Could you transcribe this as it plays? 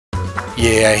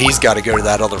Yeah, he's got to go to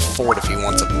that other fort if he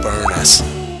wants a bonus.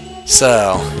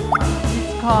 So,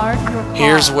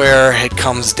 here's where it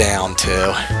comes down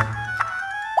to.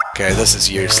 Okay, this is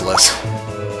useless.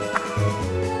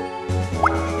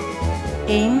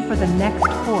 Aim for the next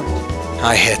fort.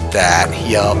 I hit that,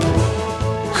 yup.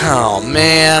 Oh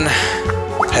man.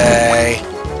 Pay.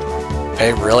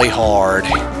 Pay really hard.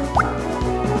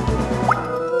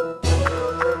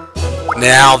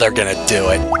 Now they're gonna do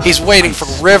it. He's waiting for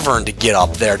Ryvern to get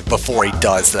up there before he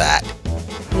does that.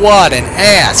 What an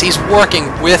ass! He's working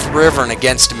with Ryvern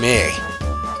against me.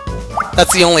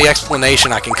 That's the only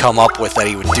explanation I can come up with that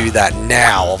he would do that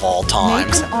now of all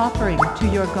times. Make an offering to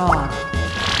your god.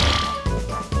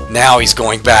 Now he's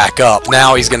going back up.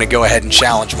 Now he's gonna go ahead and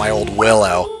challenge my old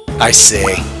Willow. I see.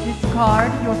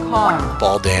 Discard your card.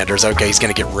 Balldanders. Okay, he's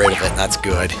gonna get rid of it. That's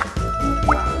good.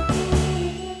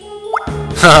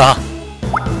 Haha.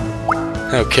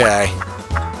 Okay.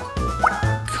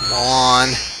 Come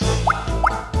on.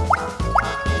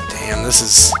 Damn, this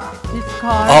is...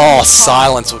 Oh,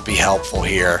 silence would be helpful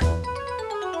here.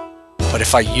 But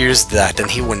if I used that, then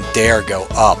he wouldn't dare go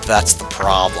up. That's the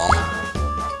problem.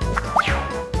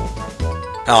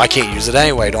 Oh, I can't use it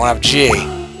anyway. Don't have G.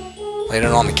 Laid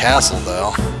it on the castle,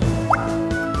 though.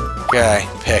 Okay,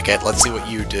 Pickett. Let's see what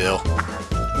you do.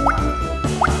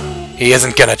 He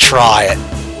isn't gonna try it.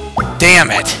 Damn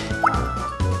it!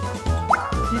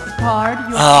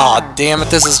 Ah, oh, damn it!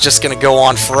 This is just gonna go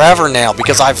on forever now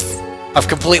because I've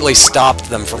completely stopped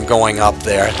them from going up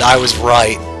there. I was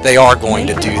right. They are going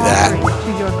to do that.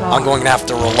 I'm going to have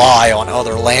to rely on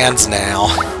other lands now.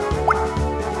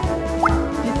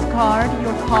 Discard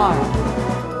your card.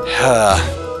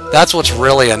 That's what's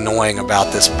really annoying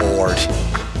about this board.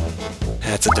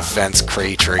 It's a defense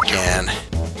creature again.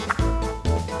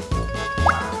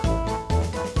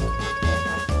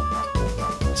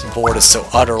 This board is so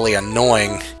utterly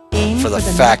annoying for the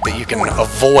fact that you can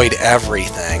avoid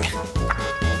everything.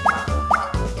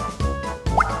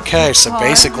 Okay, so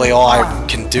basically all I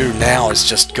can do now is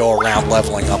just go around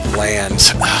leveling up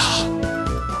lands.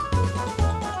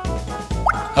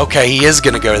 Okay, he is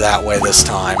gonna go that way this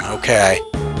time. Okay.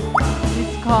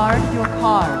 Discard your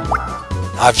card.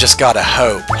 I've just gotta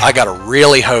hope. I gotta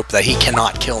really hope that he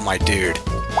cannot kill my dude.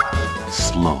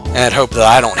 Slow. And hope that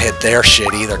I don't hit their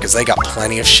shit either, because they got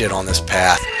plenty of shit on this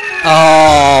path.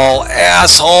 Oh,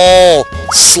 asshole!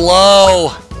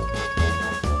 Slow!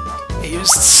 He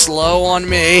used slow on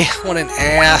me. What an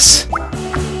ass.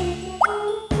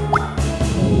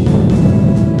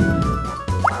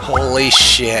 Holy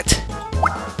shit.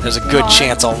 There's a good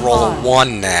chance I'll roll a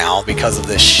 1 now because of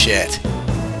this shit.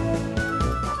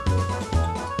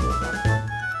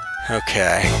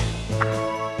 Okay.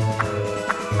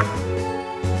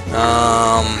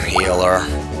 Healer.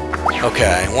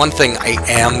 Okay, one thing I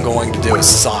am going to do is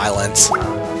silence.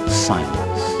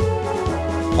 Silence.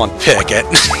 On Pickett.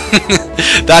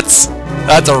 That's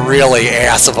a really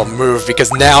ass of a move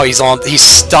because now he's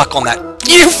stuck on that.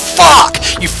 You fuck!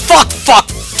 You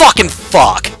fucking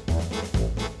fuck!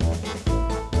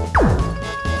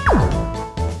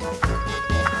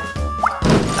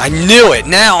 I knew it!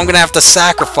 Now I'm gonna have to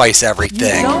sacrifice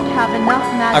everything. You don't have enough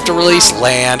magic. I have to release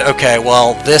land. Okay,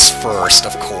 well, this first,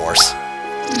 of course.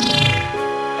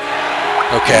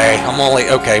 Okay, I'm only...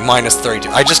 Okay, minus 32.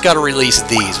 I just gotta release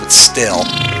these, but still.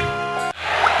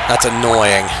 That's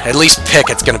annoying. At least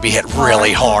Pickett's gonna be hit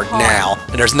really hard now.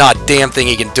 And there's not a damn thing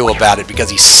he can do about it because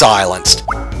he's silenced.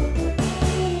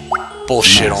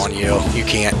 Bullshit on you. You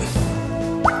can't...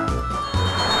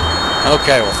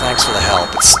 Okay, well, thanks for the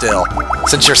help, but still.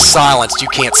 Since you're silenced, you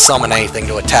can't summon anything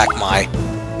to attack my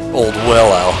old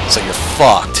Willow, so you're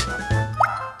fucked.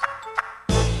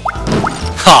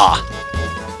 Ha!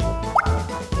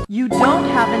 You don't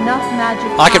have enough magic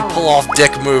power. I can pull off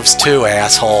dick moves too,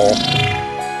 asshole.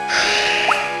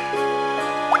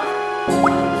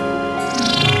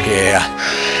 Yeah.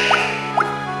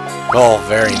 Oh,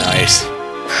 very nice.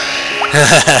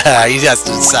 He has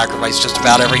to sacrifice just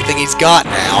about everything he's got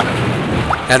now.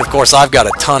 And of course, I've got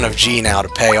a ton of G now to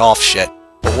pay off shit.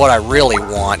 But what I really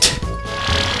want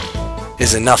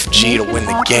is enough G to win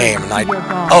the game. And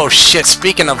oh shit,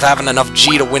 speaking of having enough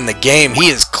G to win the game, he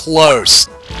is close.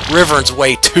 Ryvern's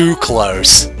way too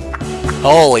close.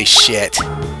 Holy shit.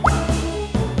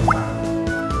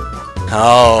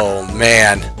 Oh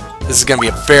man, this is gonna be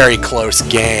a very close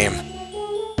game.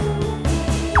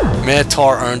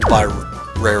 Minotaur earned by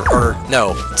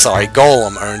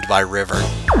Golem earned by Ryvern.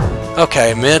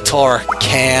 Okay, Minotaur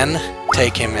can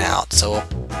take him out, so...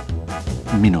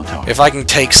 Minotaur. If I can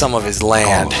take some of his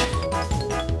land...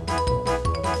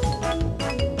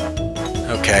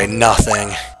 Okay,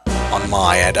 nothing. on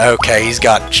my end. Okay, he's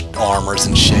got armors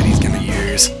and shit he's gonna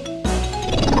use.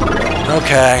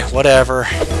 Okay, whatever.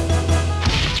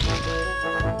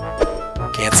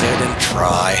 Can't say I didn't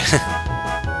try.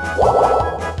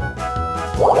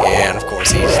 Yeah, and of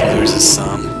course he loses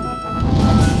some.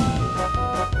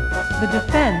 The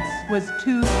defense was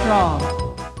too strong.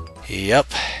 Yep.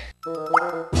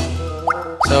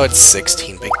 So it's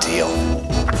 16, big deal.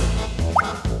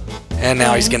 And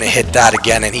now he's gonna hit that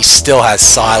again, and he still has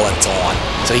silence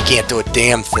on, so he can't do a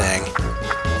damn thing.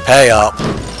 Pay up.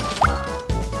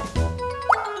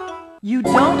 You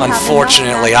don't have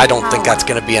Unfortunately, enough I don't think power. that's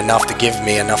gonna be enough to give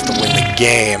me enough to win the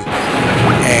game.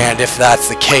 And if that's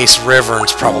the case,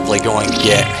 Ryvern's probably going to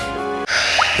get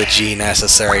the G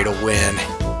necessary to win.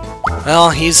 Well,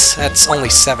 that's only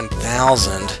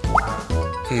 7,000.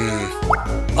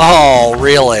 Oh,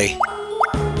 really?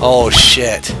 Oh,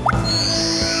 shit.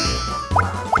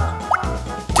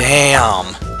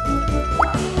 Damn.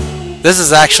 This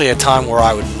is actually a time where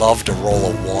I would love to roll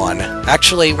a 1.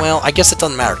 Actually, well, I guess it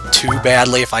doesn't matter too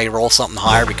badly if I roll something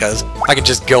higher because I can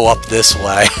just go up this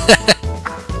way.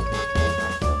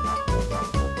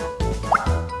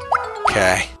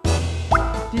 Okay.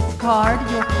 Discard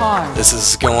your card. This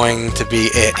is going to be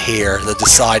it here, the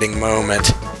deciding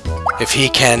moment. If he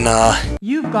can,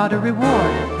 You've got a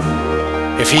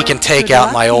reward. if he can take Good out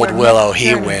luck my to old your Willow, next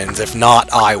he turn. wins. If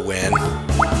not, I win.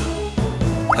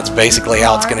 That's basically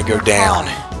how it's gonna go down.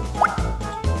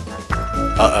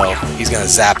 Uh-oh. He's gonna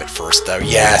zap it first, though.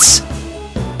 Yes!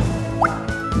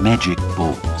 Magic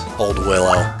bolt. Old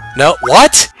Willow. No,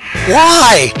 what?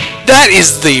 Why? That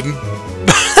is the...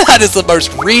 that is the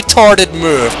most retarded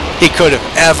move he could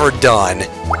have ever done.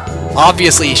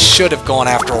 Obviously, he should have gone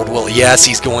after Old Willow. Yes,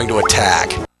 he's going to attack.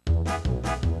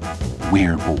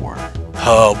 Werebore.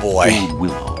 Oh, boy. Old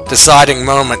Willow. Deciding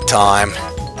moment time.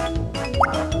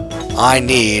 I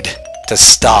need to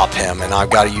stop him, and I've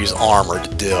got to use armor to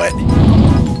do it.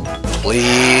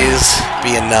 Please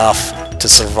be enough to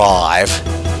survive.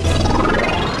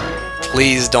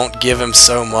 Please don't give him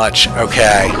so much.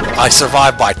 Okay, I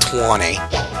survived by 20.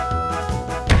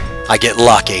 I get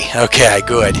lucky. Okay,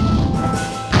 good.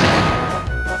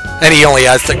 And he only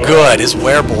has the good. His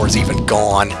Werebore's even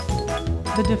gone.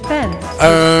 The defense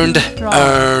Earned, was too strong.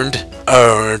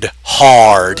 earned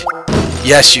hard.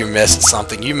 Yes, you missed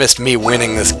something. You missed me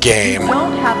winning this game. You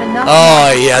don't have enough.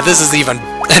 Oh yeah, this is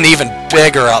an even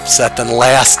bigger upset than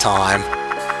last time.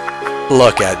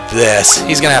 Look at this.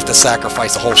 He's gonna have to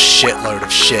sacrifice a whole shitload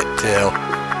of shit too.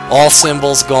 All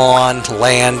symbols gone,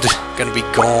 land gonna be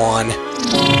gone.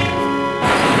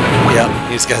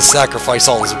 Yep, he's gonna sacrifice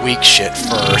all his weak shit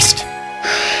first.